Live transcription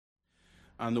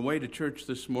On the way to church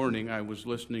this morning, I was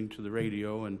listening to the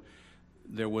radio, and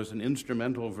there was an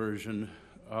instrumental version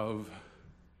of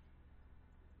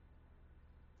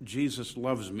Jesus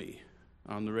Loves Me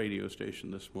on the radio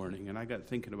station this morning. And I got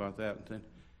thinking about that and said,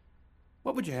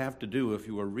 what would you have to do if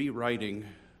you were rewriting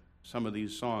some of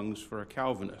these songs for a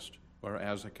Calvinist or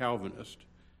as a Calvinist?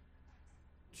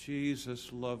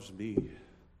 Jesus loves me,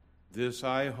 this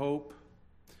I hope.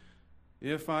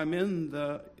 If I'm in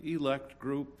the elect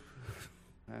group,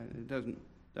 it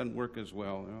doesn't work as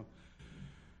well. You know?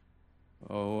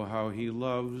 Oh, how he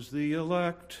loves the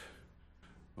elect.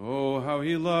 Oh, how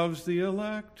he loves the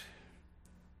elect.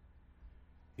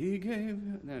 He gave...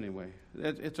 Anyway,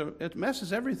 it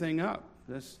messes everything up.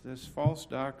 This false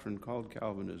doctrine called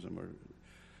Calvinism, or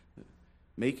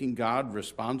making God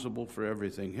responsible for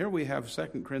everything. Here we have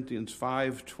 2 Corinthians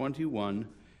 5:21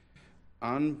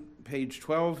 on page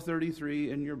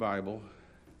 1233 in your Bible,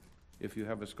 if you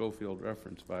have a Schofield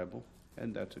Reference Bible,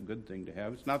 and that's a good thing to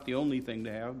have. It's not the only thing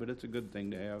to have, but it's a good thing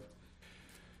to have.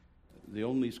 The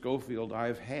only Schofield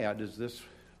I've had is this,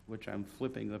 which I'm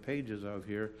flipping the pages of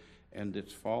here, and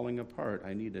it's falling apart.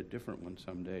 I need a different one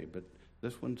someday, but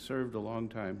this one served a long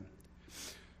time.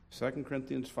 2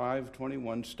 Corinthians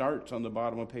 5:21 starts on the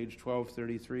bottom of page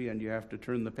 1233, and you have to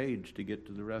turn the page to get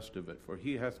to the rest of it. For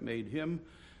he hath made him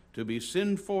to be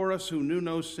sin for us who knew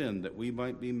no sin, that we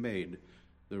might be made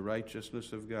the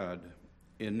righteousness of God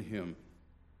in him.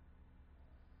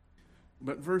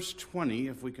 But verse 20,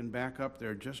 if we can back up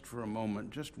there just for a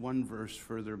moment, just one verse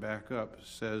further back up,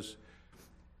 says,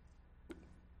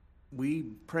 we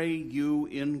pray you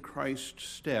in Christ's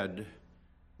stead,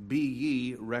 be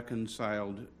ye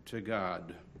reconciled to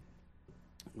God.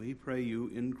 We pray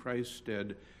you in Christ's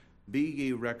stead, be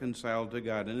ye reconciled to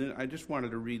God. And I just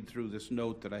wanted to read through this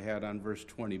note that I had on verse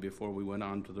 20 before we went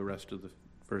on to the rest of the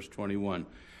verse 21.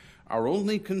 Our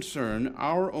only concern,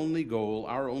 our only goal,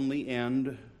 our only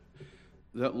end,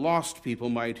 that lost people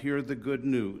might hear the good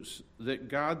news, that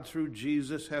God through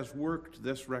Jesus has worked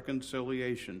this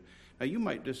reconciliation. Now you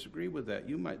might disagree with that.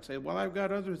 You might say, well, I've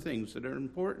got other things that are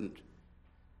important.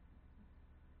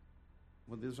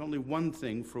 Well, there's only one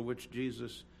thing for which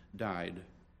Jesus died,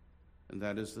 and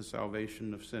that is the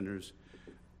salvation of sinners.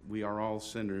 We are all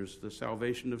sinners. The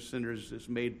salvation of sinners is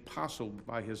made possible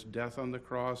by his death on the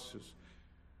cross, his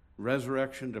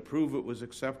resurrection to prove it was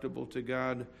acceptable to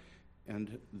God,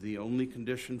 and the only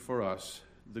condition for us,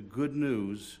 the good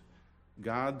news,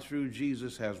 God through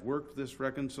Jesus has worked this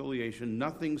reconciliation.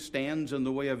 Nothing stands in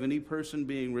the way of any person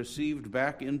being received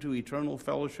back into eternal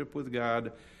fellowship with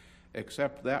God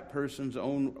except that person's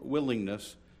own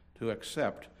willingness to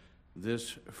accept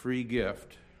this free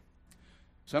gift.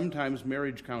 Sometimes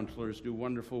marriage counselors do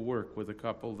wonderful work with a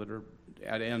couple that are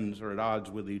at ends or at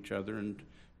odds with each other and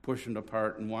pushing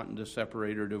apart and wanting to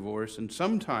separate or divorce. And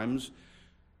sometimes,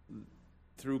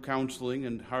 through counseling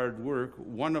and hard work,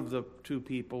 one of the two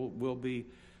people will be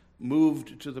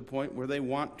moved to the point where they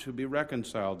want to be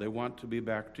reconciled. They want to be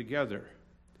back together.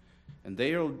 And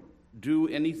they'll do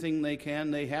anything they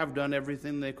can. They have done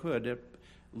everything they could. It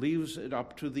leaves it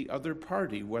up to the other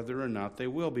party whether or not they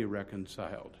will be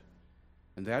reconciled.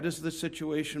 And that is the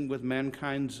situation with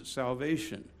mankind's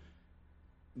salvation.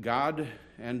 God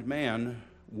and man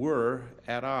were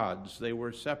at odds. They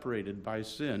were separated by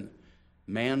sin.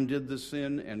 Man did the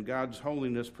sin, and God's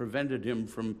holiness prevented him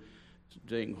from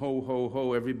saying, ho, ho,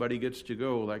 ho, everybody gets to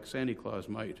go, like Santa Claus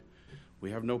might.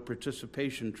 We have no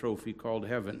participation trophy called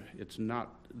heaven. It's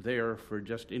not there for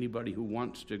just anybody who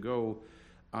wants to go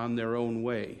on their own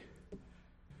way.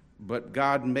 But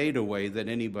God made a way that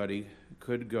anybody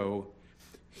could go.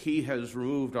 He has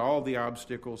removed all the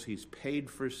obstacles. He's paid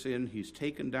for sin. He's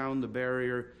taken down the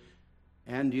barrier.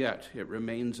 And yet, it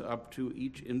remains up to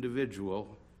each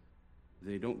individual.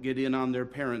 They don't get in on their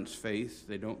parents' faith.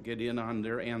 They don't get in on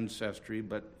their ancestry.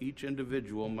 But each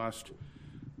individual must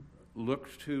look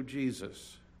to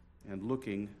Jesus, and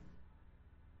looking,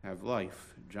 have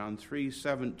life. John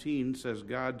 3:17 says,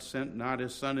 God sent not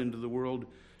his Son into the world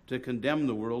to condemn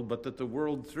the world, but that the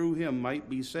world through him might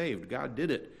be saved. God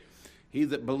did it. He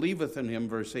that believeth in him,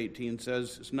 verse 18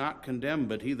 says, is not condemned,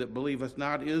 but he that believeth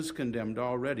not is condemned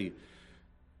already,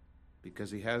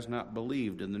 because he has not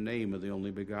believed in the name of the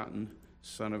only begotten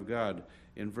Son of God.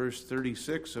 In verse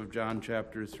 36 of John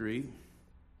chapter 3,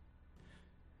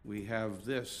 we have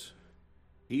this: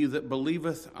 he that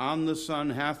believeth on the Son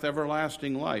hath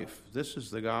everlasting life. This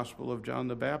is the gospel of John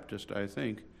the Baptist, I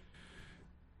think.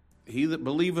 He that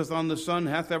believeth on the Son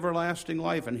hath everlasting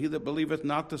life, and he that believeth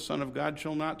not the Son of God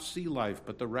shall not see life,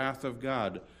 but the wrath of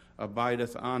God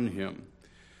abideth on him.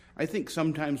 I think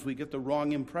sometimes we get the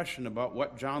wrong impression about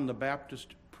what John the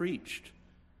Baptist preached.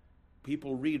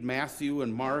 people read Matthew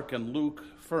and Mark and Luke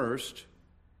first,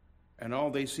 and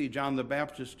all they see John the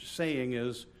Baptist saying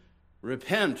is,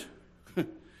 repent,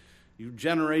 you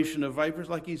generation of vipers,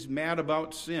 like he's mad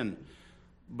about sin.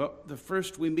 But the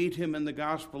first we meet him in the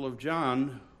Gospel of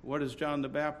John, what is John the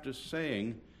Baptist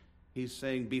saying? He's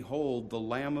saying, behold, the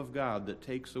Lamb of God that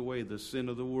takes away the sin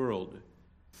of the world.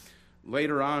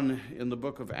 Later on in the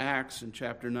book of Acts, in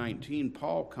chapter 19,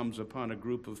 Paul comes upon a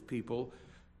group of people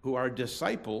who are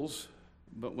disciples,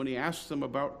 but when he asks them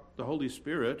about the Holy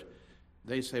Spirit,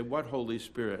 they say, what Holy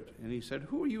Spirit? And he said,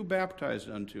 who are you baptized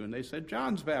unto? And they said,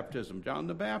 John's baptism, John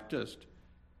the Baptist.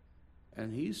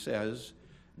 And he says,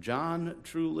 John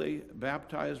truly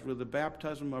baptized with the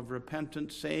baptism of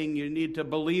repentance, saying you need to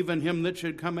believe in him that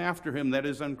should come after him, that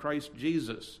is, on Christ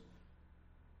Jesus.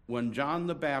 When John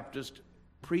the Baptist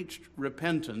preached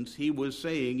repentance, he was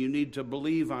saying you need to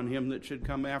believe on him that should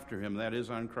come after him, that is,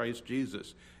 on Christ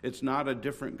Jesus. It's not a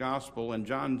different gospel, and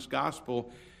John's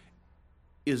gospel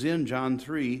is in John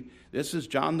 3. This is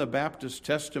John the Baptist's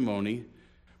testimony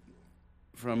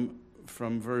from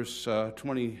verse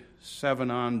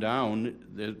 27 on down.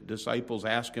 The disciples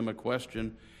ask him a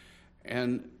question,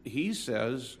 and he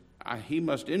says, he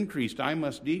must increase, I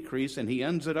must decrease, and he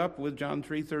ends it up with John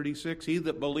 3:36, he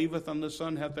that believeth on the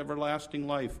Son hath everlasting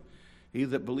life. He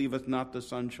that believeth not the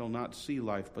Son shall not see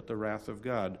life, but the wrath of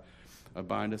God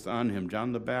abideth on him.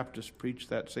 John the Baptist preached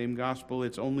that same gospel.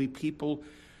 It's only people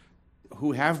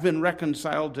who have been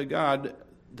reconciled to God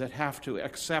that have to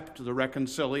accept the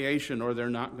reconciliation, or they're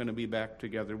not going to be back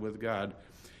together with God.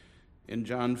 In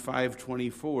John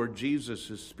 5:24, Jesus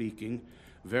is speaking,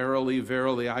 verily,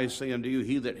 verily, I say unto you,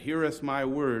 he that heareth my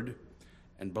word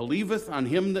and believeth on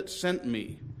him that sent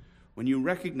me. When you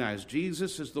recognize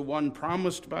Jesus is the one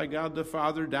promised by God the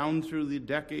Father down through the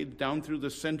decades, down through the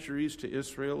centuries to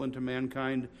Israel and to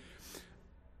mankind,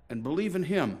 and believe in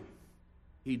him.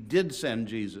 He did send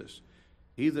Jesus.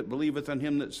 He that believeth on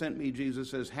him that sent me,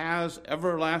 Jesus says, has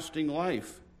everlasting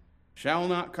life, shall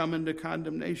not come into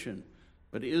condemnation,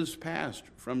 but is passed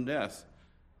from death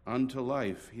unto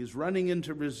life. He's running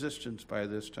into resistance by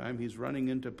this time. He's running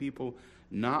into people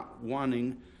not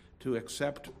wanting to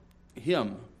accept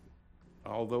him,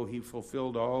 although he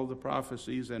fulfilled all the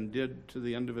prophecies and did to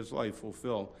the end of his life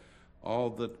fulfill all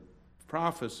the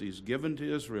prophecies given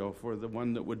to Israel for the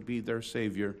one that would be their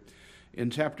Savior. In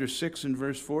chapter 6 and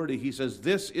verse 40, he says,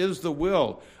 this is the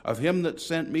will of him that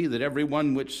sent me, that every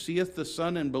one which seeth the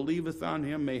Son and believeth on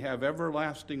him may have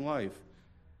everlasting life,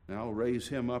 and I'll raise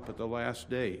him up at the last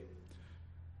day.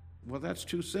 Well, that's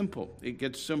too simple. It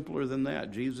gets simpler than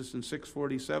that. Jesus in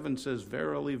 6:47 says,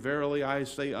 verily, verily, I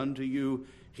say unto you,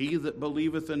 he that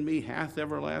believeth in me hath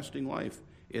everlasting life.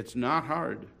 It's not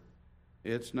hard.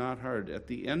 It's not hard. At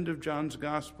the end of John's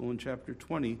gospel in chapter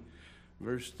 20,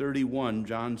 verse 31,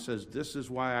 John says, this is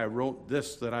why I wrote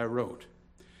this that I wrote.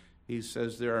 He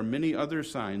says, there are many other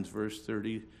signs, verse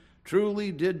 30,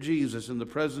 truly did Jesus in the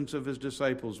presence of his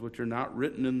disciples, which are not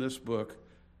written in this book,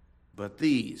 but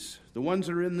these, the ones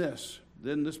that are in this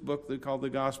book they call the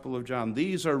Gospel of John,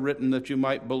 these are written that you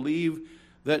might believe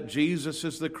that Jesus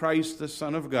is the Christ, the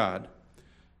Son of God,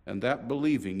 and that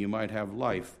believing you might have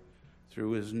life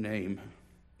through his name.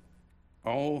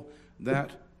 All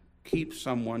that keeps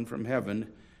someone from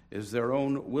heaven is their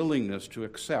own willingness to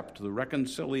accept the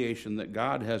reconciliation that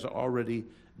God has already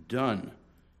done.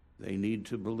 They need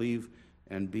to believe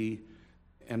and be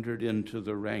entered into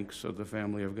the ranks of the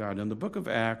family of God. In the book of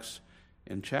Acts,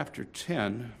 in chapter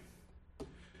 10,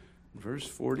 verse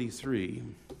 43,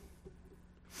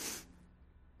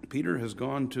 Peter has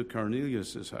gone to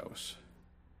Cornelius' house,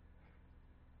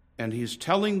 and he's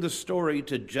telling the story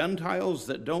to Gentiles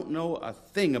that don't know a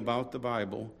thing about the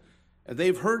Bible. And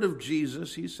they've heard of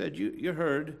Jesus. He said, you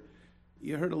heard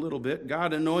a little bit.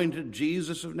 God anointed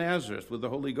Jesus of Nazareth with the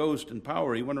Holy Ghost and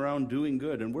power. He went around doing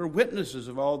good, and we're witnesses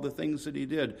of all the things that he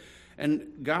did.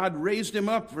 And God raised him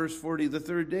up, verse 40, the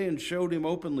third day, and showed him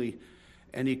openly.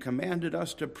 And he commanded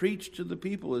us to preach to the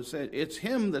people. It said, it's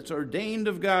him that's ordained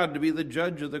of God to be the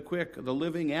judge of the quick, the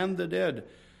living, and the dead.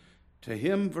 To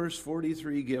him, verse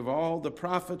 43, give all the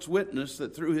prophets witness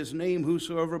that through his name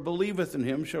whosoever believeth in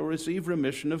him shall receive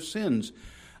remission of sins.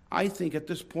 I think at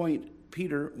this point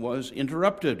Peter was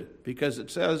interrupted, because it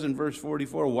says in verse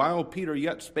 44, while Peter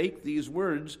yet spake these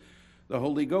words, the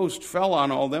Holy Ghost fell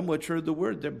on all them which heard the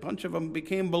word. A bunch of them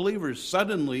became believers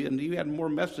suddenly, and he had more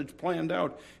message planned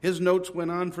out. His notes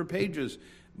went on for pages,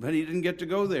 but he didn't get to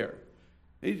go there.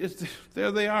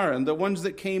 There they are. And the ones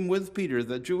that came with Peter,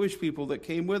 the Jewish people that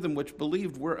came with him, which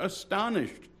believed, were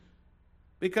astonished.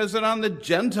 Because that on the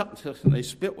Gentiles, and they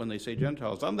spit when they say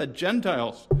Gentiles, on the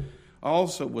Gentiles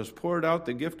also was poured out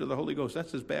the gift of the Holy Ghost.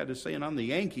 That's as bad as saying on the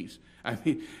Yankees. I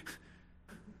mean,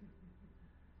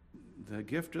 the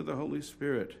gift of the Holy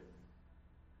Spirit.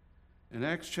 In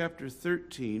Acts chapter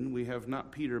 13, we have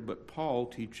not Peter but Paul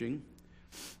teaching.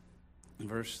 In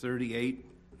verse 38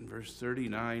 and verse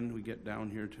 39, we get down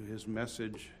here to his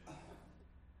message.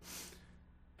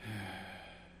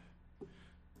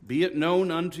 Be it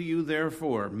known unto you,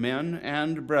 therefore, men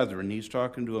and brethren. He's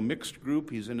talking to a mixed group.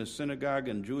 He's in a synagogue,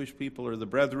 and Jewish people are the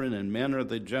brethren, and men are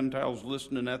the Gentiles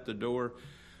listening at the door.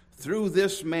 Through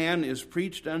this man is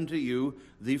preached unto you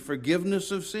the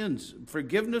forgiveness of sins.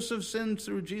 Forgiveness of sins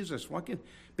through Jesus.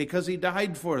 Because he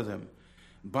died for them.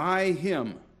 By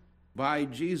him, by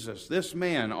Jesus, this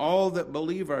man, all that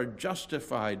believe are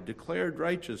justified, declared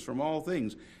righteous from all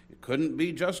things. It couldn't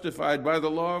be justified by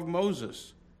the law of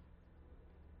Moses.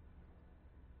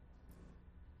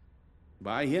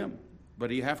 By him.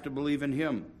 But you have to believe in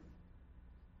him.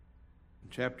 In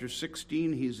chapter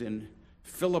 16, he's in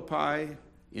Philippi,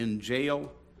 in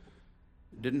jail.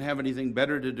 Didn't have anything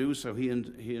better to do, so he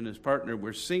and his partner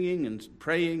were singing and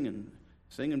praying and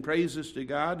singing praises to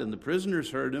God, and the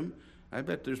prisoners heard him. I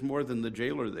bet there's more than the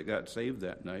jailer that got saved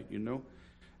that night, you know.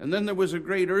 And then there was a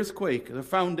great earthquake. The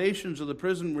foundations of the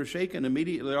prison were shaken.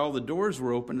 Immediately all the doors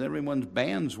were opened. Everyone's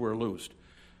bands were loosed.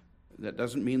 That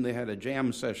doesn't mean they had a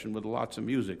jam session with lots of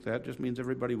music. That just means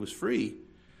everybody was free.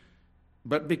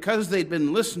 But because they'd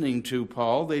been listening to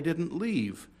Paul, they didn't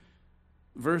leave.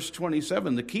 Verse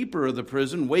 27, the keeper of the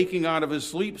prison, waking out of his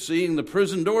sleep, seeing the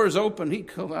prison doors open, he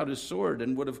pulled out his sword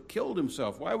and would have killed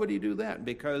himself. Why would he do that?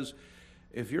 Because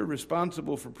if you're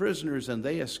responsible for prisoners and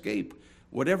they escape,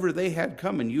 whatever they had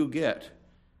coming, you get.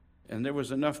 And there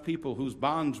was enough people whose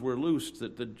bonds were loosed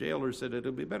that the jailer said,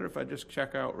 it'll be better if I just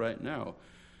check out right now.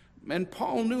 And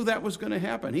Paul knew that was going to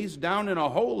happen. He's down in a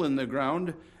hole in the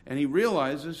ground, and he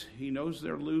realizes, he knows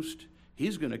they're loosed,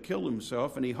 he's going to kill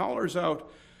himself, and he hollers out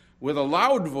with a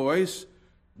loud voice,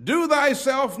 do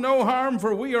thyself no harm,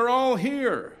 for we are all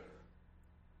here.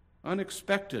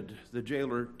 Unexpected, the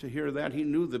jailer, to hear that. He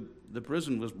knew the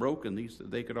prison was broken.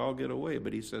 They could all get away,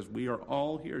 but he says, we are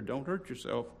all here. Don't hurt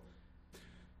yourself.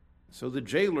 So the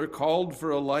jailer called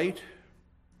for a light,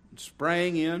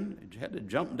 sprang in, had to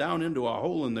jump down into a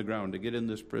hole in the ground to get in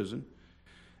this prison,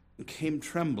 and came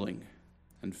trembling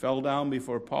and fell down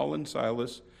before Paul and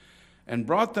Silas and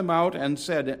brought them out and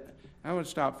said, I would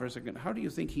stop for a second. How do you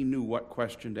think he knew what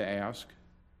question to ask?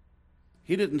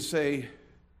 He didn't say,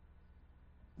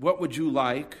 what would you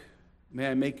like? May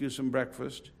I make you some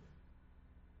breakfast?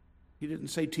 He didn't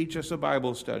say, teach us a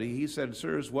Bible study. He said,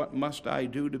 sirs, what must I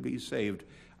do to be saved?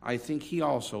 I think he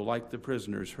also, like the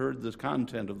prisoners, heard the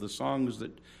content of the songs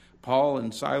that Paul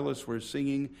and Silas were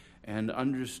singing and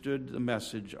understood the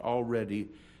message already,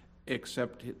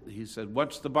 except he said,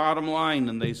 what's the bottom line?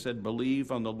 And they said,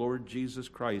 believe on the Lord Jesus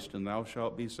Christ, and thou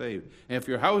shalt be saved. And if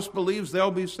your house believes,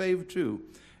 they'll be saved too.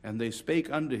 And they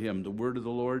spake unto him the word of the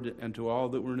Lord and to all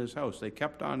that were in his house. They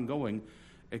kept on going,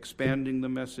 expanding the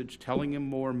message, telling him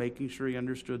more, making sure he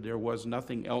understood there was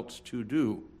nothing else to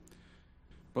do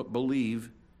but believe.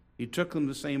 He took them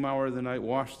the same hour of the night,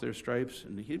 washed their stripes,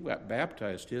 and he got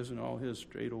baptized, his and all his,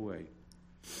 straight away.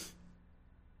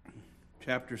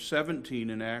 Chapter 17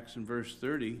 in Acts and verse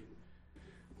 30.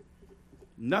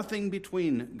 Nothing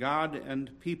between God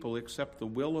and people except the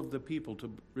will of the people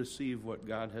to receive what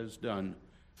God has done.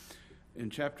 In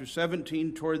chapter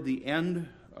 17, toward the end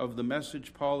of the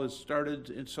message, Paul has started,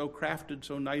 it's so crafted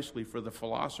so nicely for the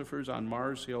philosophers on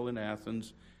Mars Hill in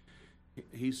Athens.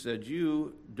 He said,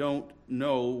 you don't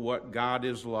know what God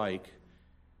is like.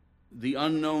 The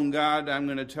unknown God, I'm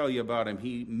going to tell you about him.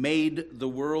 He made the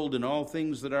world and all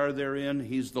things that are therein.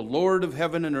 He's the Lord of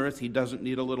heaven and earth. He doesn't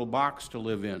need a little box to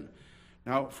live in.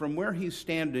 Now, from where he's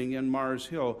standing in Mars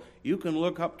Hill, you can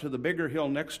look up to the bigger hill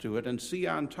next to it and see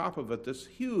on top of it this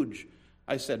huge,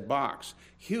 I said box,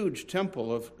 huge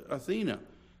temple of Athena,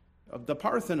 of the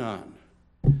Parthenon.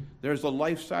 There's a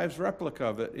life-size replica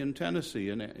of it in Tennessee,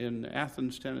 in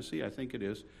Athens, Tennessee, I think it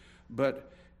is.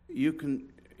 But you can,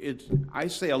 I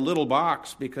say a little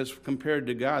box because compared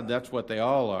to God, that's what they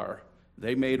all are.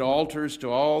 They made altars to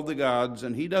all the gods,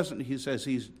 and he says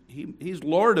he's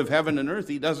Lord of heaven and earth.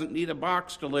 He doesn't need a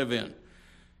box to live in.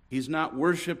 He's not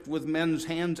worshipped with men's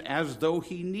hands as though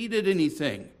he needed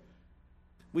anything.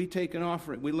 We take an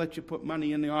offering. We let you put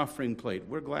money in the offering plate.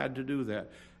 We're glad to do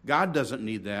that. God doesn't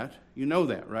need that. You know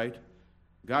that, right?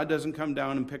 God doesn't come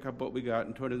down and pick up what we got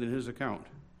and put it in his account.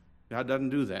 God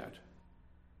doesn't do that.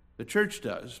 The church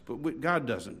does, but God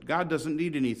doesn't. God doesn't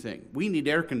need anything. We need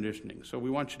air conditioning, so we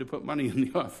want you to put money in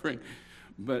the offering.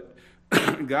 But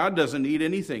God doesn't need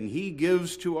anything. He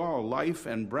gives to all life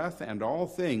and breath and all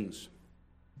things.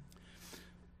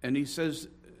 And he says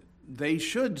they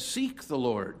should seek the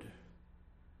Lord.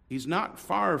 He's not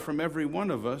far from every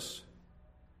one of us.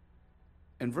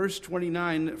 And verse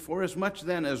 29, forasmuch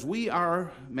then as we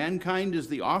are, mankind is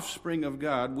the offspring of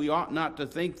God, we ought not to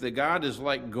think that God is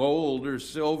like gold or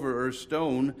silver or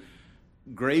stone,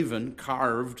 graven,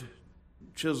 carved,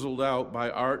 chiseled out by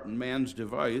art and man's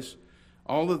device.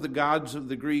 All of the gods of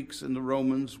the Greeks and the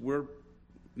Romans were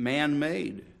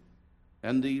man-made,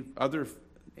 and the other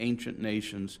ancient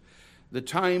nations. The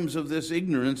times of this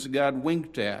ignorance God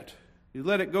winked at. He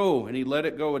let it go, and he let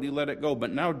it go, and he let it go.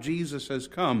 But now Jesus has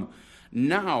come.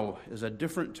 Now is a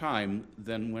different time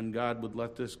than when God would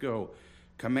let this go.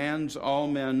 Commands all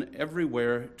men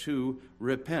everywhere to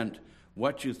repent.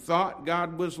 What you thought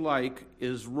God was like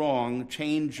is wrong.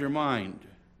 Change your mind.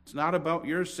 It's not about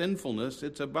your sinfulness.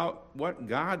 It's about what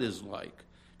God is like.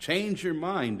 Change your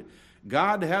mind.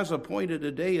 God has appointed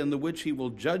a day in the which he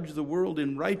will judge the world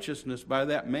in righteousness by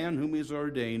that man whom he's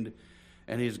ordained.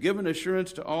 And he's given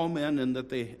assurance to all men in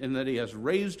that he has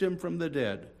raised him from the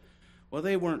dead. Well,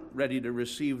 they weren't ready to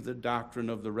receive the doctrine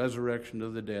of the resurrection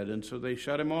of the dead, and so they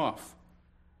shut him off.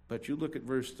 But you look at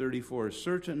verse 34.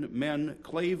 Certain men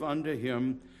clave unto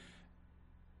him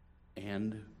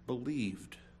and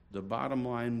believed. The bottom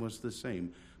line was the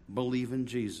same. Believe in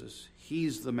Jesus.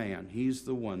 He's the man. He's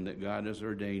the one that God has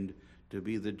ordained to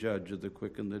be the judge of the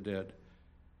quick and the dead.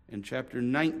 In chapter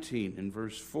 19, in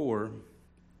verse 4,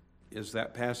 is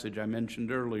that passage I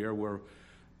mentioned earlier where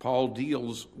Paul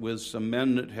deals with some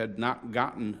men that had not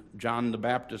gotten John the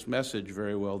Baptist's message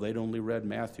very well. They'd only read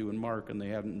Matthew and Mark, and they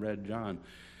hadn't read John.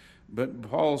 But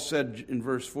Paul said in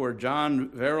verse 4, John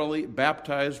verily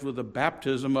baptized with a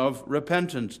baptism of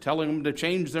repentance, telling them to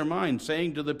change their mind,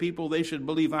 saying to the people they should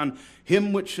believe on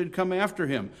him which should come after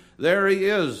him. There he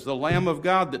is, the Lamb of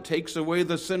God that takes away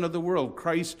the sin of the world,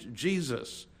 Christ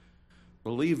Jesus.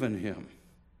 Believe in him.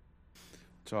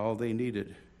 That's all they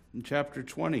needed. In chapter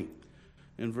 20,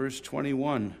 in verse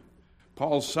 21,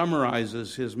 Paul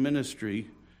summarizes his ministry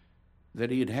that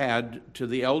he had to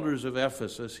the elders of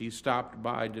Ephesus. He stopped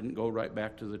by, didn't go right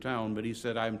back to the town, but he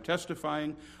said, I am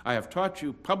testifying, I have taught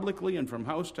you publicly and from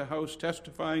house to house,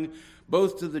 testifying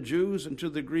both to the Jews and to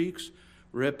the Greeks,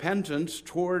 repentance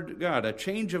toward God, a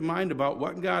change of mind about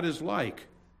what God is like,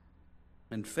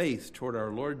 and faith toward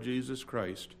our Lord Jesus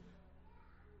Christ.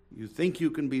 You think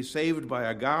you can be saved by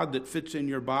a God that fits in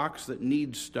your box that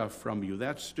needs stuff from you.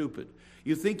 That's stupid.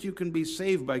 You think you can be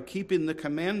saved by keeping the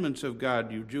commandments of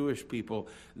God, you Jewish people.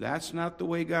 That's not the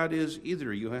way God is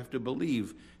either. You have to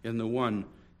believe in the one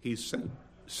he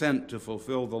sent to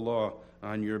fulfill the law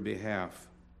on your behalf.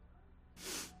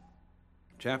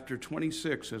 Chapter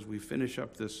 26, as we finish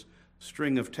up this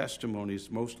string of testimonies,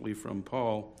 mostly from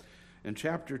Paul. In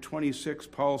chapter 26,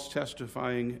 Paul's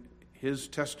testifying his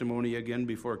testimony again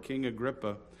before King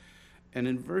Agrippa. And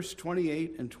in verse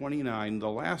 28 and 29, the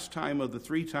last time of the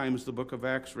 3 times the book of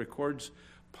Acts records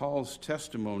Paul's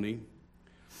testimony.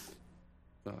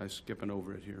 Well, I'm skipping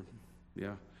over it here.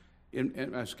 Yeah,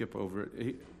 I skip over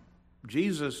it.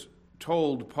 Jesus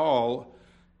told Paul,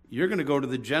 you're going to go to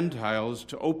the Gentiles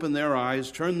to open their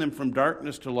eyes, turn them from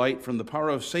darkness to light, from the power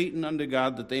of Satan unto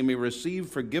God, that they may receive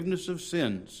forgiveness of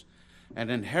sins and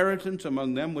inheritance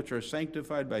among them which are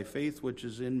sanctified by faith which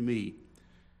is in me.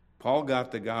 Paul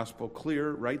got the gospel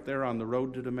clear right there on the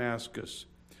road to Damascus.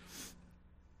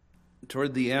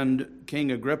 Toward the end,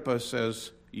 King Agrippa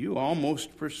says, you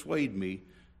almost persuade me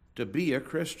to be a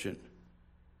Christian.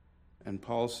 And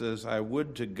Paul says, I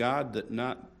would to God that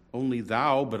not only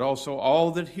thou, but also all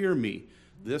that hear me,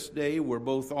 this day were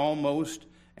both almost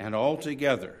and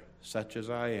altogether such as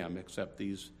I am, except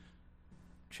these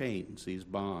chains, these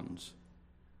bonds.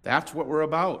 That's what we're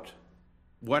about.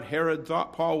 What Herod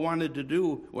thought Paul wanted to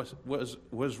do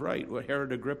was right. What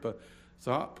Herod Agrippa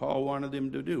thought Paul wanted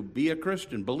him to do. Be a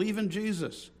Christian. Believe in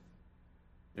Jesus.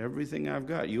 Everything I've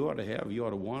got, you ought to have. You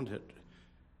ought to want it.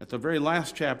 At the very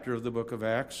last chapter of the book of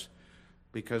Acts,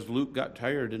 because Luke got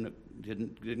tired and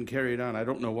didn't carry it on. I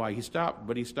don't know why he stopped,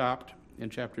 but he stopped in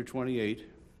chapter 28.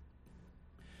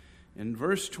 In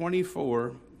verse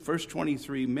 24, verse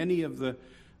 23, many of the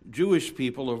Jewish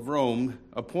people of Rome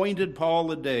appointed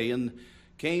Paul a day, and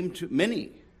came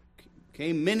many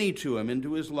to him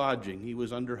into his lodging. He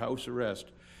was under house arrest.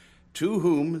 To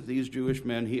whom, these Jewish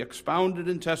men, he expounded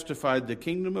and testified the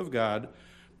kingdom of God,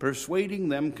 persuading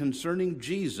them concerning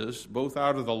Jesus, both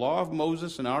out of the law of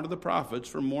Moses and out of the prophets,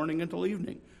 from morning until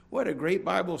evening. What a great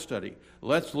Bible study.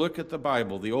 Let's look at the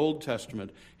Bible, the Old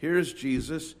Testament. Here's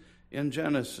Jesus in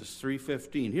Genesis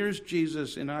 3:15. Here's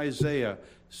Jesus in Isaiah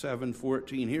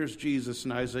 7:14. Here's Jesus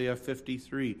in Isaiah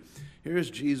 53.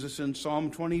 Here's Jesus in Psalm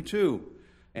 22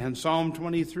 and Psalm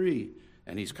 23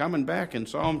 And he's coming back in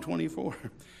Psalm 24.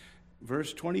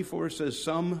 Verse 24 says,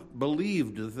 some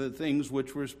believed the things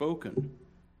which were spoken,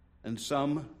 and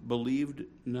some believed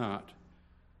not.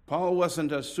 Paul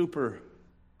wasn't a super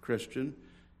Christian.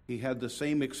 He had the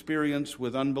same experience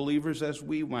with unbelievers as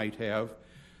we might have.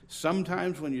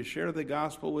 Sometimes when you share the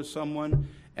gospel with someone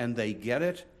and they get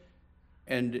it,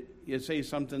 and you say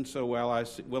something so well,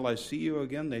 will I see you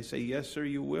again? They say, yes, sir,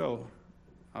 you will.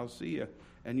 I'll see you.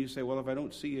 And you say, well, if I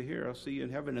don't see you here, I'll see you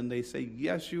in heaven. And they say,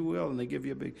 yes, you will. And they give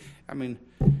you a big,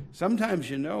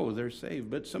 sometimes you know they're saved.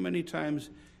 But so many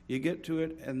times you get to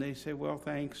it and they say, well,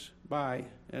 thanks, bye.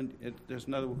 And there's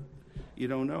another, you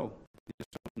don't know. You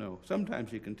just don't know.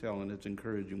 Sometimes you can tell, and it's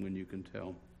encouraging when you can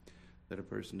tell that a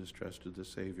person has trusted the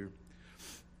Savior.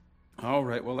 All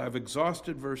right, well, I've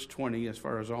exhausted verse 20 as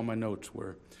far as all my notes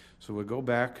were. So we'll go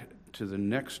back to the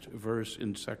next verse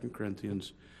in 2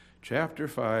 Corinthians chapter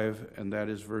 5, and that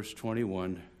is verse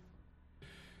 21.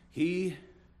 He,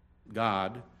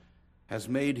 God, has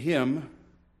made him,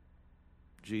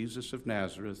 Jesus of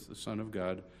Nazareth, the Son of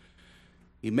God,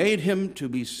 he made him to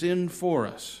be sin for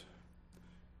us,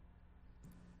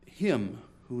 him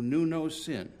who knew no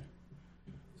sin,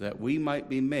 that we might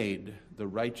be made the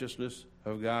righteousness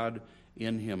of God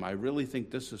in him. I really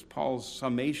think this is Paul's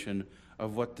summation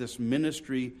of what this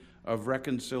ministry of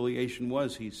reconciliation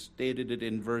was. He stated it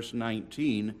in verse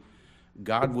 19.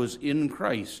 God was in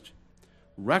Christ,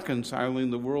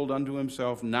 reconciling the world unto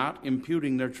himself, not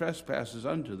imputing their trespasses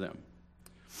unto them.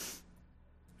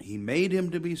 He made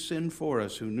him to be sin for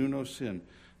us who knew no sin,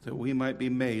 that we might be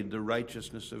made the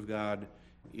righteousness of God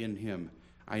in him.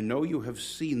 I know you have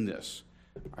seen this.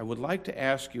 I would like to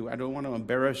ask you, I don't want to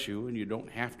embarrass you, and you don't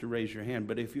have to raise your hand,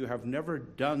 but if you have never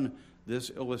done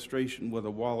this illustration with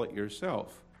a wallet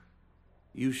yourself,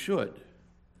 you should.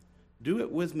 Do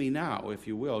it with me now, if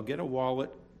you will. Get a wallet,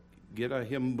 get a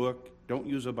hymn book, don't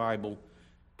use a Bible.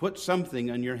 Put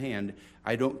something on your hand.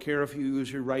 I don't care if you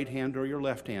use your right hand or your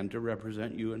left hand to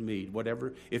represent you and me.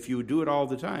 Whatever. If you do it all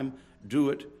the time, do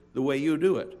it the way you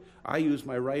do it. I use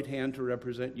my right hand to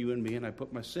represent you and me, and I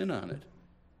put my sin on it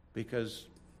because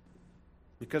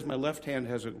my left hand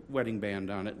has a wedding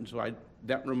band on it, and so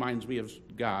that reminds me of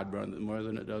God more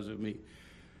than it does of me.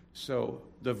 So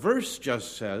the verse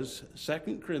just says,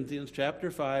 2 Corinthians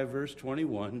chapter 5, verse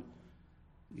 21.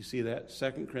 You see that?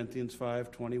 2 Corinthians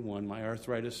 5:21. My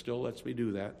arthritis still lets me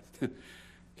do that.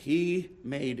 He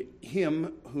made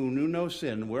him who knew no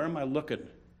sin. Where am I looking?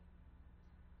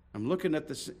 I'm looking at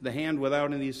the hand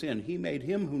without any sin. He made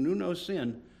him who knew no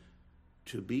sin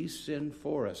to be sin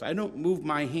for us. I don't move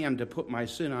my hand to put my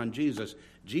sin on Jesus.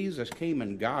 Jesus came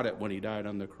and got it when he died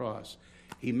on the cross.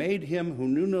 He made him who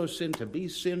knew no sin to be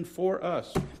sin for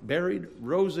us. Buried,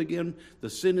 rose again, the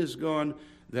sin is gone,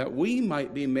 that we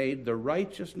might be made the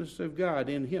righteousness of God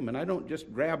in him. And I don't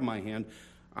just grab my hand.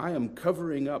 I am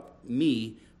covering up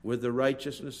me with the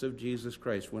righteousness of Jesus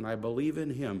Christ. When I believe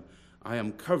in him, I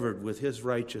am covered with his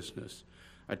righteousness.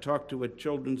 I talked to a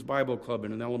children's Bible club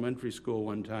in an elementary school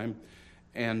one time,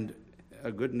 and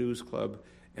a Good News Club,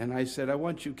 and I said, I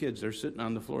want you kids, they're sitting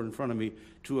on the floor in front of me,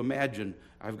 to imagine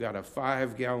I've got a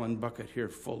 5-gallon bucket here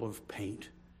full of paint,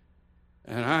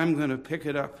 and I'm going to pick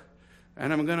it up,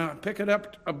 and I'm going to pick it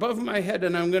up above my head,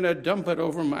 and I'm going to dump it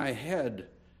over my head,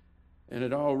 and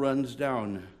it all runs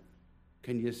down.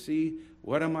 Can you see?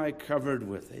 What am I covered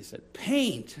with? They said,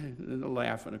 paint. And they're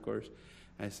laughing, of course.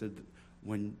 I said,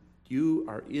 when you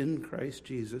are in Christ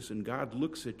Jesus and God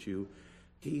looks at you,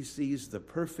 he sees the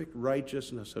perfect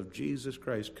righteousness of Jesus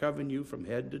Christ covering you from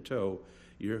head to toe.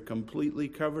 You're completely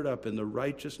covered up in the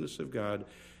righteousness of God.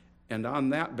 And on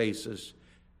that basis,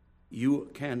 you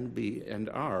can be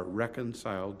and are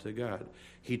reconciled to God.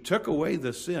 He took away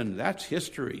the sin. That's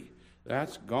history.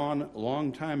 That's gone a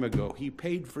long time ago. He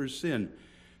paid for sin.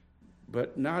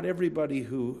 But not everybody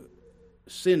who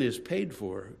sin is paid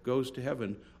for goes to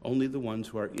heaven. Only the ones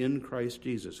who are in Christ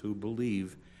Jesus, who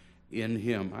believe in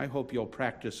him. I hope you'll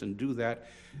practice and do that,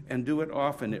 and do it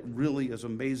often. It really is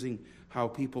amazing how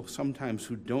people sometimes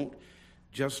who don't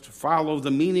just follow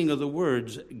the meaning of the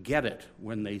words get it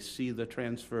when they see the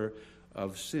transfer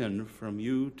of sin from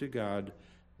you to God,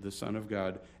 the Son of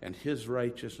God, and his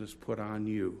righteousness put on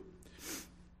you.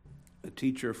 A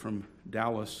teacher from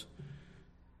Dallas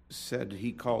said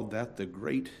he called that the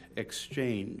great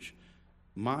exchange.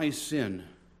 My sin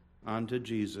onto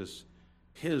Jesus,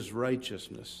 his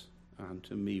righteousness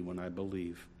onto me when I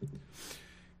believe.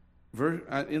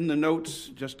 In the notes,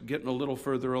 just getting a little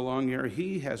further along here,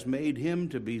 he has made him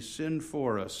to be sin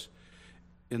for us.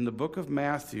 In the book of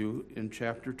Matthew, in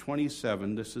chapter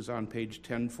 27, this is on page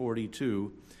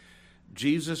 1042,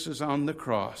 Jesus is on the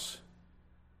cross.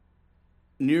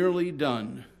 nearly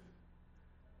done.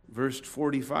 Verse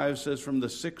 45 says, from the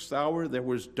 6th hour there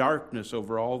was darkness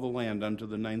over all the land unto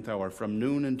the 9th hour. From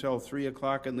noon until 3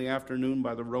 o'clock in the afternoon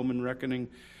by the Roman reckoning,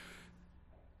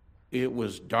 it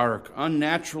was dark,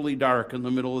 unnaturally dark in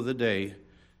the middle of the day,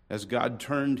 as God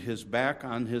turned his back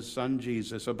on his son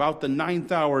Jesus. About the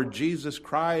 9th hour, Jesus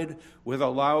cried with a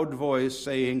loud voice,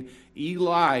 saying,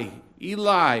 Eli,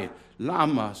 Eli,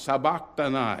 lama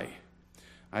sabachthani.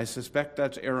 I suspect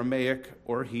that's Aramaic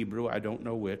or Hebrew, I don't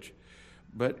know which,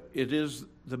 but it is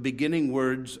the beginning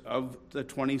words of the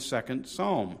 22nd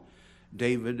Psalm.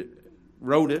 David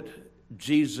wrote it,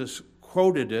 Jesus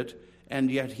quoted it, and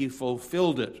yet he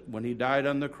fulfilled it when he died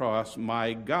on the cross.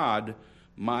 My God,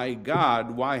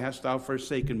 why hast thou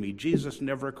forsaken me? Jesus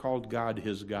never called God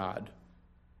his God.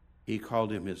 He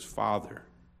called him his Father,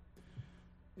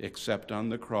 except on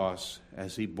the cross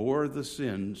as he bore the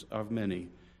sins of many.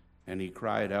 And he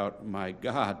cried out, my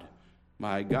God,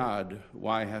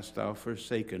 why hast thou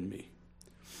forsaken me?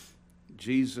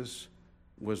 Jesus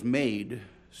was made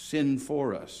sin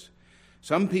for us.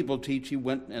 Some people teach he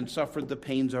went and suffered the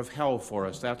pains of hell for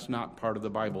us. That's not part of the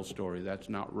Bible story. That's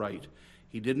not right.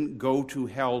 He didn't go to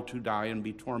hell to die and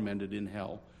be tormented in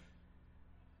hell.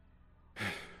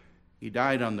 He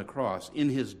died on the cross. In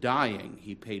his dying,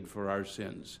 he paid for our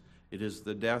sins. It is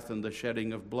the death and the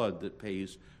shedding of blood that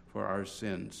pays for our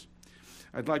sins.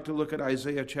 I'd like to look at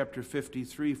Isaiah chapter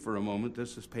 53 for a moment.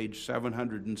 This is page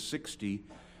 760.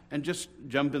 And just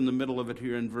jump in the middle of it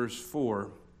here in verse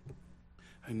 4.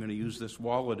 I'm going to use this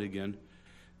wallet again.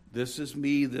 This is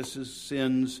me, this is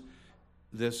sins,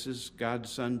 this is God's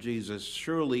Son Jesus.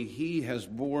 Surely he has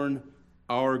borne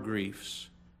our griefs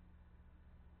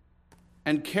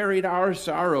and carried our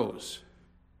sorrows.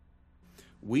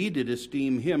 We did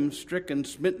esteem him stricken,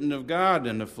 smitten of God,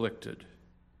 and afflicted.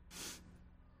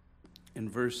 In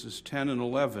verses 10 and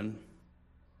 11,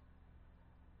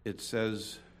 it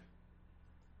says,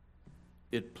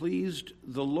 it pleased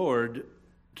the Lord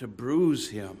to bruise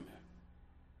him.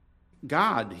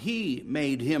 God, he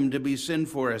made him to be sin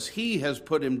for us. He has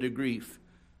put him to grief.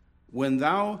 When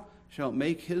thou shalt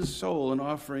make his soul an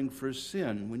offering for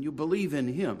sin, when you believe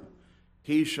in him,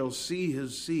 he shall see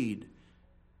his seed.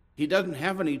 He doesn't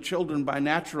have any children by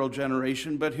natural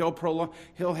generation, but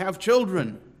he'll have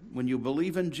children. When you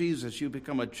believe in Jesus, you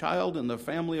become a child in the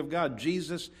family of God.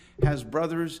 Jesus has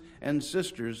brothers and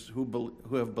sisters who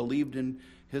have believed in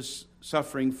his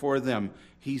suffering for them.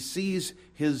 He sees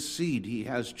his seed. He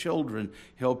has children.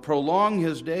 He'll prolong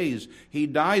his days. He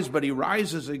dies, but he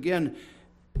rises again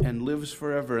and lives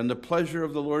forever. And the pleasure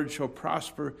of the Lord shall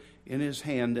prosper in his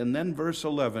hand. And then verse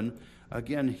 11,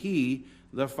 again, he,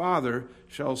 the Father,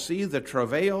 shall see the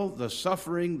travail, the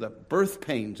suffering, the birth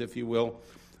pains, if you will,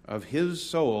 of his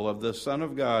soul, of the Son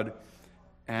of God,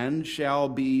 and shall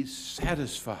be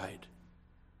satisfied.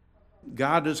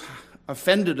 God is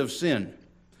offended of sin.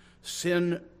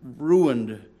 Sin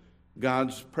ruined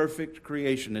God's perfect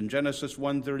creation. In Genesis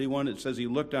 1:31, it says he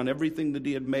looked on everything that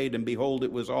he had made, and behold,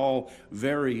 it was all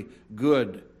very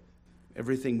good.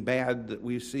 Everything bad that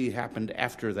we see happened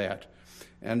after that.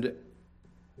 And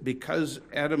because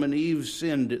Adam and Eve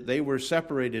sinned, they were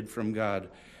separated from God.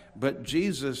 But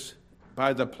Jesus,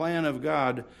 by the plan of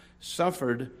God,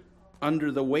 suffered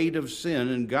under the weight of sin,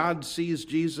 and God sees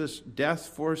Jesus' death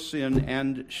for sin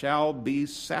and shall be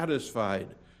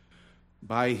satisfied.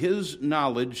 By his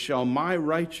knowledge shall my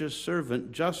righteous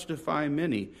servant justify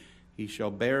many. He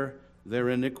shall bear their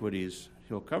iniquities.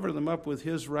 He'll cover them up with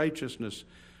his righteousness.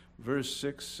 Verse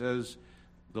 6 says,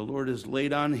 the Lord has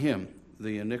laid on him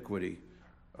the iniquity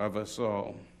of us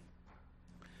all.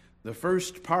 The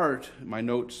first part, my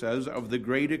note says, of the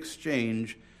great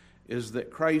exchange is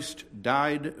that Christ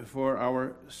died for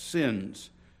our sins.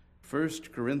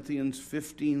 1 Corinthians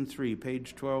 15:3,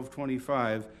 page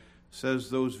 1225, says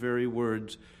those very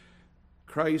words.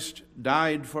 Christ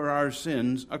died for our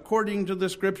sins according to the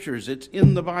Scriptures. It's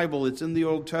in the Bible, it's in the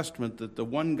Old Testament, that the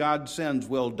one God sends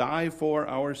will die for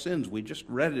our sins. We just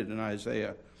read it in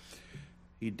Isaiah.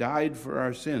 He died for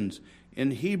our sins.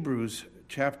 In Hebrews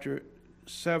chapter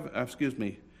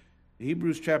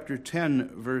 10,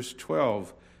 verse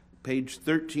 12, page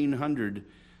 1300,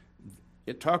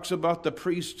 it talks about the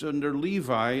priests under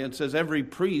Levi. It says every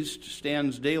priest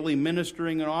stands daily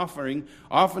ministering and offering,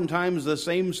 oftentimes the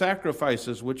same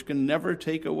sacrifices, which can never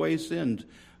take away sins.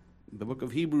 The book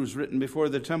of Hebrews written before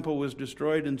the temple was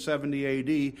destroyed in 70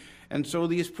 A.D., and so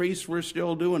these priests were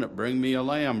still doing it. Bring me a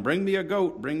lamb, bring me a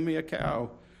goat, bring me a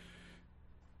cow.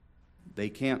 They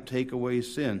can't take away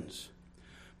sins.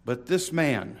 But this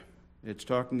man, it's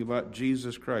talking about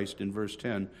Jesus Christ in verse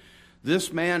 10,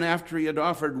 this man, after he had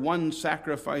offered one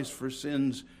sacrifice for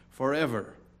sins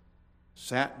forever,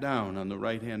 sat down on the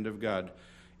right hand of God.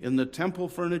 In the temple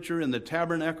furniture, in the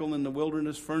tabernacle, in the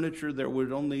wilderness furniture, there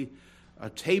was only a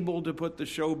table to put the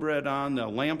showbread on, a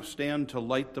lampstand to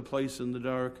light the place in the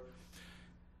dark,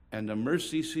 and a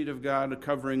mercy seat of God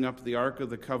covering up the Ark of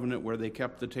the Covenant where they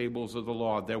kept the tables of the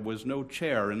law. There was no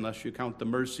chair unless you count the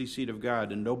mercy seat of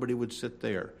God, and nobody would sit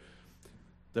there.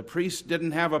 The priests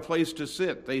didn't have a place to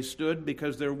sit. They stood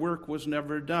because their work was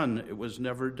never done. It was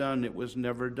never done. It was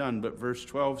never done. But verse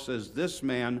 12 says, this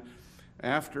man,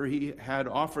 after he had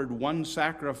offered one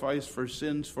sacrifice for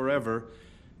sins forever,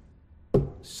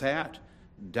 sat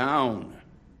down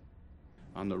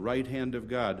on the right hand of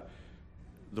God.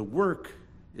 The work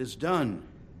is done.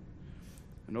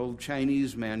 An old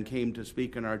Chinese man came to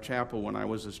speak in our chapel when I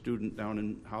was a student down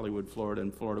in Hollywood, Florida,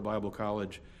 in Florida Bible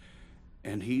College.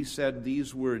 And he said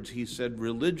these words. He said,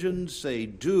 religions say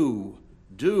do,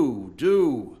 do,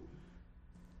 do.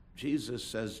 Jesus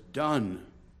says done,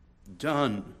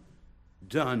 done,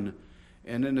 done.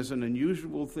 And then as an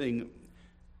unusual thing,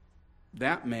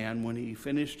 that man, when he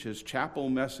finished his chapel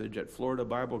message at Florida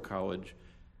Bible College,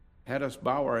 had us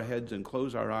bow our heads and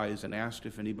close our eyes and asked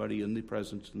if anybody in the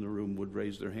presence in the room would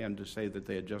raise their hand to say that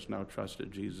they had just now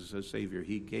trusted Jesus as Savior.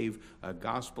 He gave a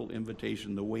gospel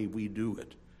invitation the way we do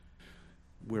it,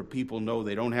 where people know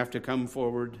they don't have to come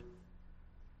forward.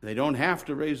 They don't have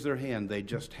to raise their hand. They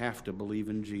just have to believe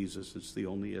in Jesus. It's the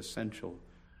only essential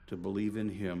to believe in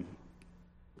him.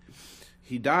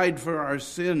 He died for our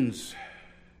sins.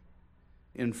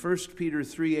 In 1 Peter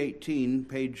 3:18,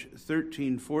 page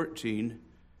 1314,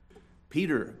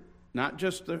 Peter, not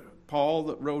just Paul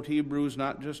that wrote Hebrews,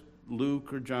 not just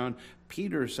Luke or John,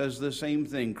 Peter says the same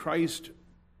thing. Christ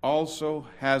also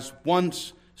has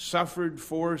once suffered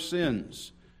for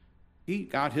sins. He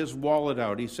got his wallet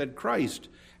out. He said, Christ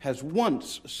has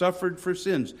once suffered for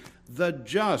sins. The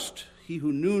just, he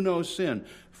who knew no sin,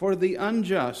 for the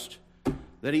unjust,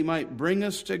 that he might bring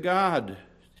us to God.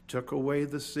 He took away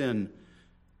the sin,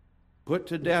 put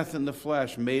to death in the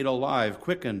flesh, made alive,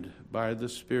 quickened by the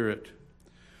Spirit.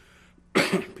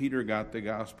 Peter got the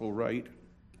gospel right.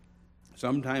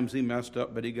 Sometimes he messed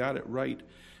up, but he got it right.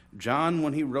 John,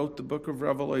 when he wrote the book of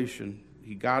Revelation,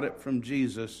 he got it from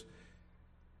Jesus.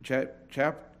 Page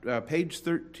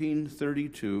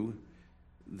 1332,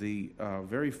 the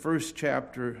very first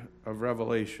chapter of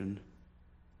Revelation,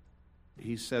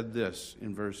 he said this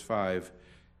in verse 5.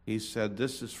 He said,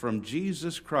 this is from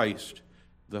Jesus Christ,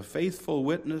 the faithful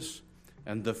witness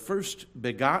and the first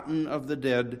begotten of the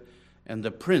dead and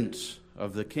the prince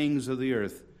of the kings of the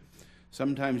earth.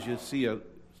 Sometimes you see a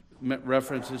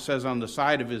reference, it says on the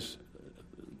side of his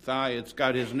thigh, it's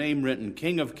got his name written,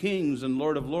 King of Kings and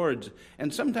Lord of Lords.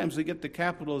 And sometimes they get the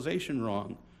capitalization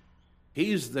wrong.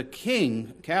 He's the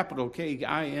king, capital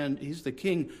K-I-N, he's the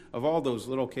king of all those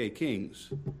little K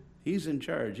kings. He's in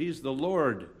charge. He's the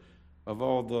Lord of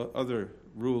all the other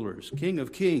rulers. King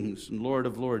of Kings and Lord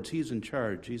of Lords. He's in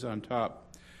charge. He's on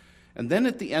top. And then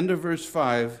at the end of verse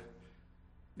 5,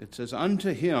 it says,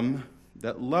 unto him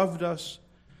that loved us.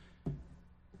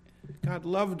 God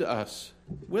loved us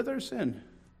with our sin.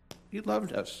 He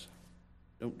loved us.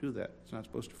 Don't do that. It's not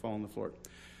supposed to fall on the floor.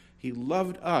 He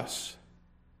loved us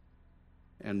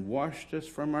and washed us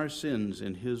from our sins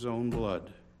in his own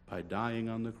blood by dying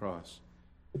on the cross.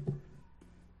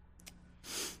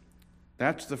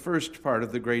 That's the first part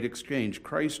of the great exchange.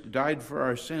 Christ died for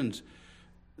our sins.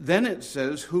 Then it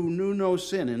says, who knew no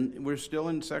sin, and we're still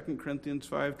in 2 Corinthians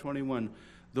 5:21.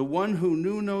 The one who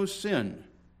knew no sin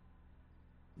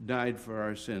died for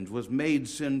our sins, was made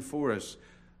sin for us.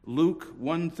 Luke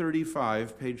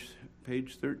 1:35, page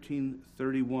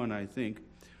 1331, I think.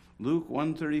 Luke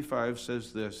 1:35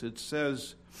 says this. It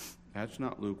says, that's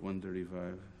not Luke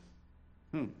 1:35.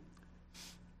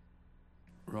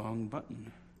 Wrong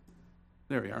button.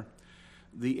 There we are.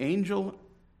 The angel,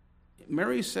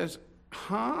 Mary says,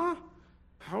 huh?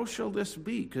 How shall this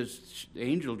be? Because the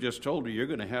angel just told her, you're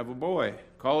going to have a boy.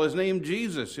 Call his name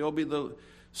Jesus. He'll be the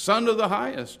Son of the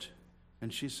Highest.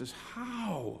 And she says,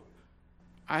 how?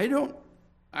 I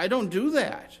don't do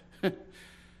that.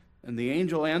 And the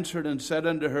angel answered and said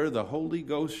unto her, the Holy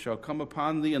Ghost shall come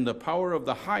upon thee, and the power of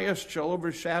the Highest shall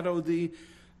overshadow thee.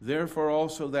 Therefore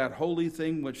also that holy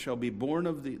thing which shall be born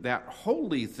of thee, that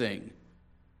holy thing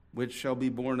which shall be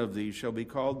born of thee, shall be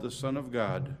called the Son of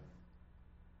God.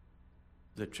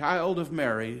 The child of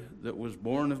Mary that was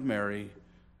born of Mary,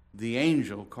 the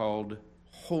angel called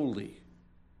holy.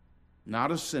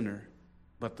 Not a sinner,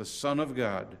 but the Son of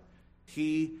God.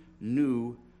 He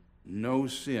knew no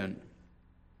sin.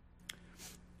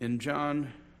 In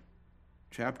John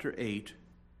chapter 8,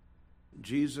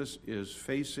 Jesus is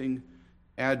facing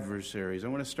adversaries. I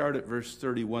want to start at verse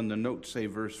 31. The notes say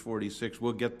verse 46.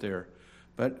 We'll get there.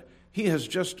 But he has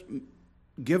just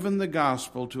given the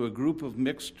gospel to a group of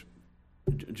mixed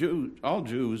Jews, all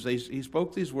Jews. He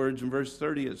spoke these words in verse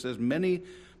 30. It says, many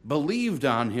believed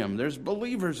on him. There's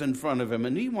believers in front of him,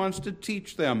 and he wants to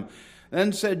teach them.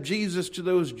 Then said Jesus to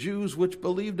those Jews which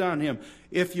believed on him,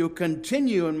 if you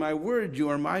continue in my word, you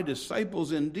are my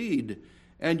disciples indeed,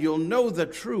 and you'll know the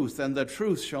truth, and the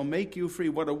truth shall make you free.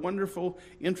 What a wonderful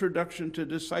introduction to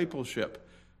discipleship.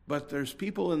 But there's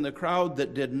people in the crowd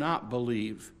that did not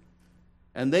believe.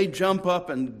 And they jump up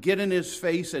and get in his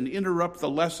face and interrupt the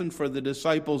lesson for the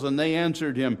disciples, and they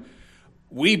answered him,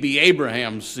 we be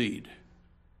Abraham's seed.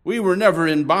 We were never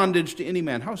in bondage to any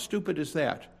man. How stupid is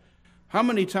that? How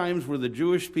many times were the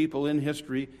Jewish people in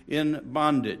history in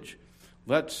bondage?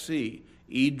 Let's see.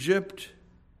 Egypt,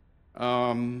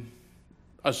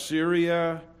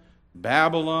 Assyria,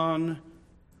 Babylon,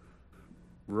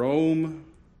 Rome.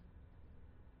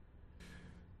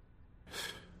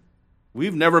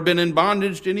 We've never been in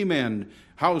bondage to any man.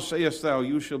 How sayest thou,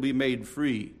 you shall be made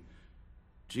free?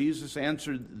 Jesus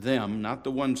answered them, not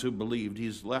the ones who believed.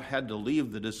 He's had to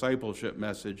leave the discipleship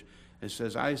message. It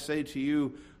says, I say to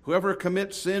you, whoever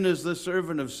commits sin is the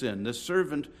servant of sin. The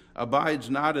servant abides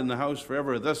not in the house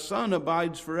forever. The Son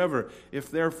abides forever. If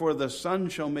therefore the Son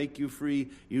shall make you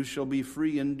free, you shall be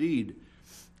free indeed.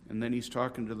 And then he's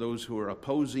talking to those who are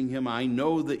opposing him. I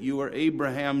know that you are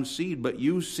Abraham's seed, but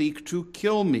you seek to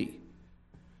kill me,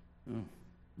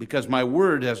 because my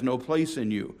word has no place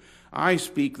in you. I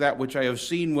speak that which I have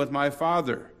seen with my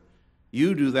father.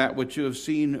 You do that which you have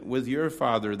seen with your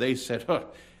father. They said,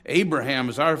 Abraham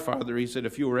is our father. He said,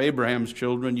 if you were Abraham's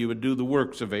children, you would do the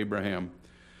works of Abraham.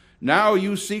 Now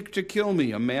you seek to kill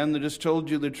me, a man that has told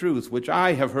you the truth, which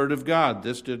I have heard of God.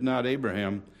 This did not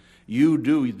Abraham. You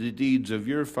do the deeds of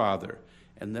your father.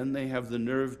 And then they have the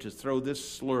nerve to throw this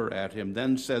slur at him.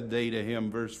 Then said they to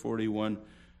him, verse 41,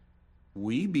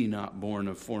 we be not born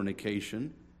of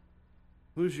fornication.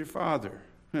 Who's your father?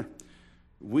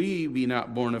 We be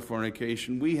not born of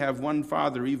fornication. We have one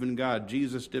Father, even God.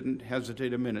 Jesus didn't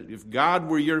hesitate a minute. If God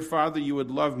were your Father, you would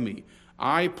love me.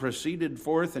 I proceeded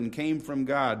forth and came from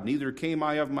God. Neither came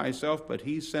I of myself, but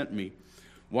he sent me.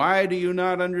 Why do you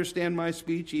not understand my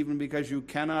speech, even because you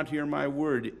cannot hear my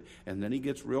word? And then he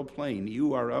gets real plain.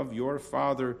 You are of your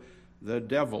father, the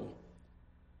devil.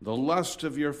 The lust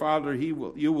of your father you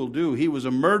will do. He was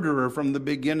a murderer from the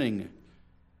beginning.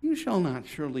 You shall not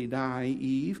surely die,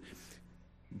 Eve.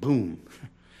 Boom.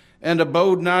 And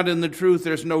abode not in the truth.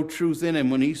 There's no truth in him.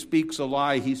 When he speaks a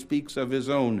lie, he speaks of his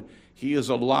own. He is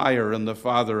a liar and the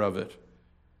father of it.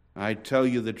 I tell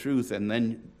you the truth, and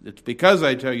then it's because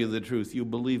I tell you the truth, you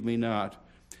believe me not.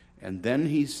 And then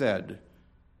he said,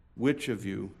 which of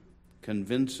you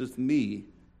convinceth me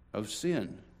of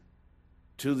sin?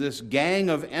 To this gang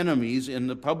of enemies in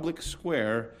the public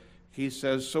square, he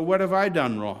says, so what have I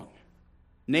done wrong?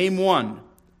 Name one.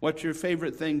 What's your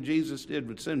favorite thing Jesus did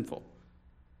was sinful?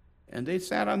 And they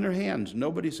sat on their hands.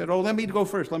 Nobody said, oh, let me go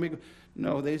first. Let me go.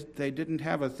 No, they didn't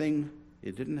have a thing.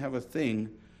 They didn't have a thing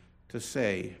to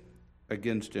say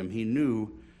against him. He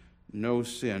knew no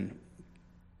sin.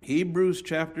 Hebrews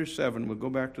chapter 7. We'll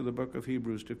go back to the book of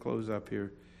Hebrews to close up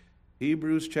here.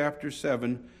 Hebrews chapter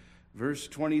 7, verse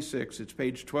 26. It's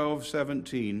page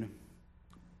 1217.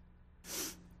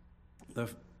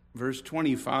 Verse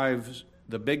 25,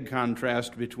 the big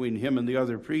contrast between him and the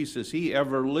other priests is he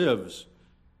ever lives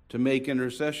to make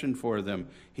intercession for them.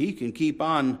 He can keep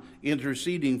on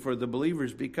interceding for the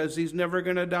believers because he's never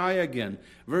going to die again.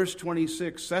 Verse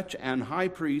 26, such an high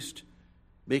priest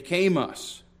became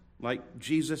us, like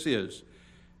Jesus is.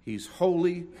 He's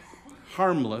holy,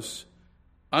 harmless,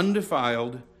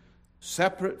 undefiled,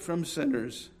 separate from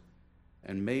sinners,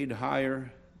 and made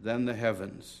higher than the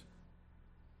heavens.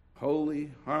 Holy,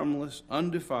 harmless,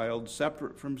 undefiled,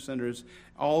 separate from sinners.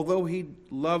 Although he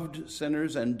loved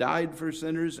sinners and died for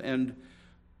sinners and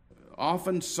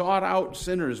often sought out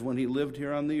sinners when he lived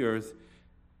here on the earth,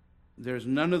 there's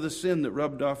none of the sin that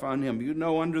rubbed off on him. You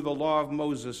know, under the law of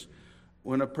Moses,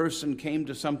 when a person came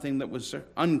to something that was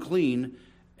unclean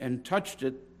and touched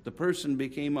it, the person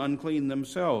became unclean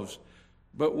themselves.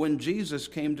 But when Jesus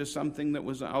came to something that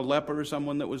was a leper or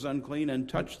someone that was unclean and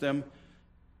touched them,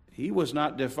 he was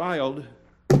not defiled.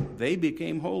 They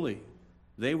became holy.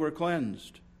 They were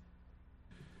cleansed.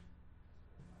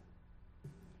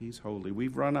 He's holy.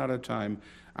 We've run out of time.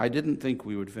 I didn't think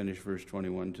we would finish verse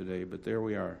 21 today, but there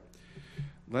we are.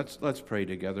 Let's pray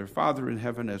together. Father in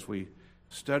heaven, as we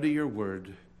study your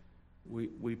word,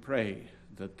 we pray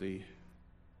that the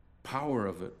power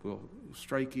of it will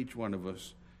strike each one of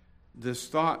us. This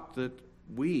thought that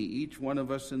we, each one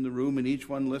of us in the room and each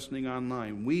one listening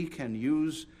online, we can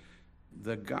use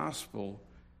the gospel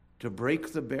to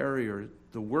break the barrier.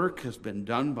 The work has been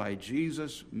done by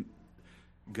Jesus.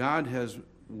 God has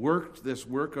worked this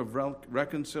work of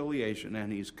reconciliation,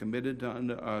 and he's committed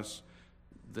unto us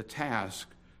the task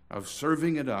of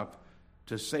serving it up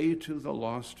to say to the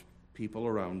lost people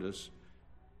around us,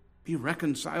 be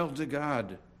reconciled to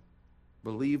God.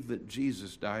 Believe that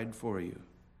Jesus died for you.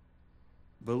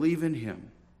 Believe in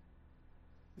him,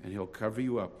 and he'll cover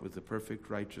you up with the perfect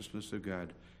righteousness of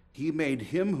God. He made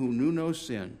him who knew no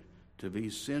sin to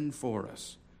be sin for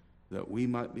us, that we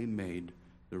might be made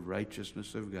the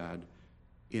righteousness of God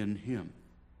in him.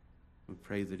 We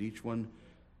pray that each one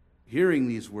hearing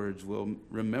these words will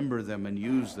remember them and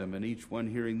use them, and each one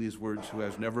hearing these words who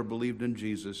has never believed in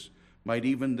Jesus might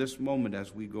even this moment,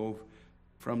 as we go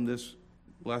from this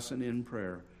lesson in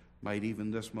prayer, might even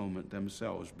this moment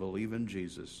themselves believe in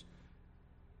Jesus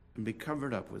and be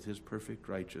covered up with his perfect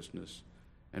righteousness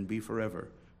and be forever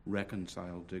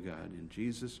reconciled to God. In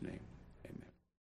Jesus' name.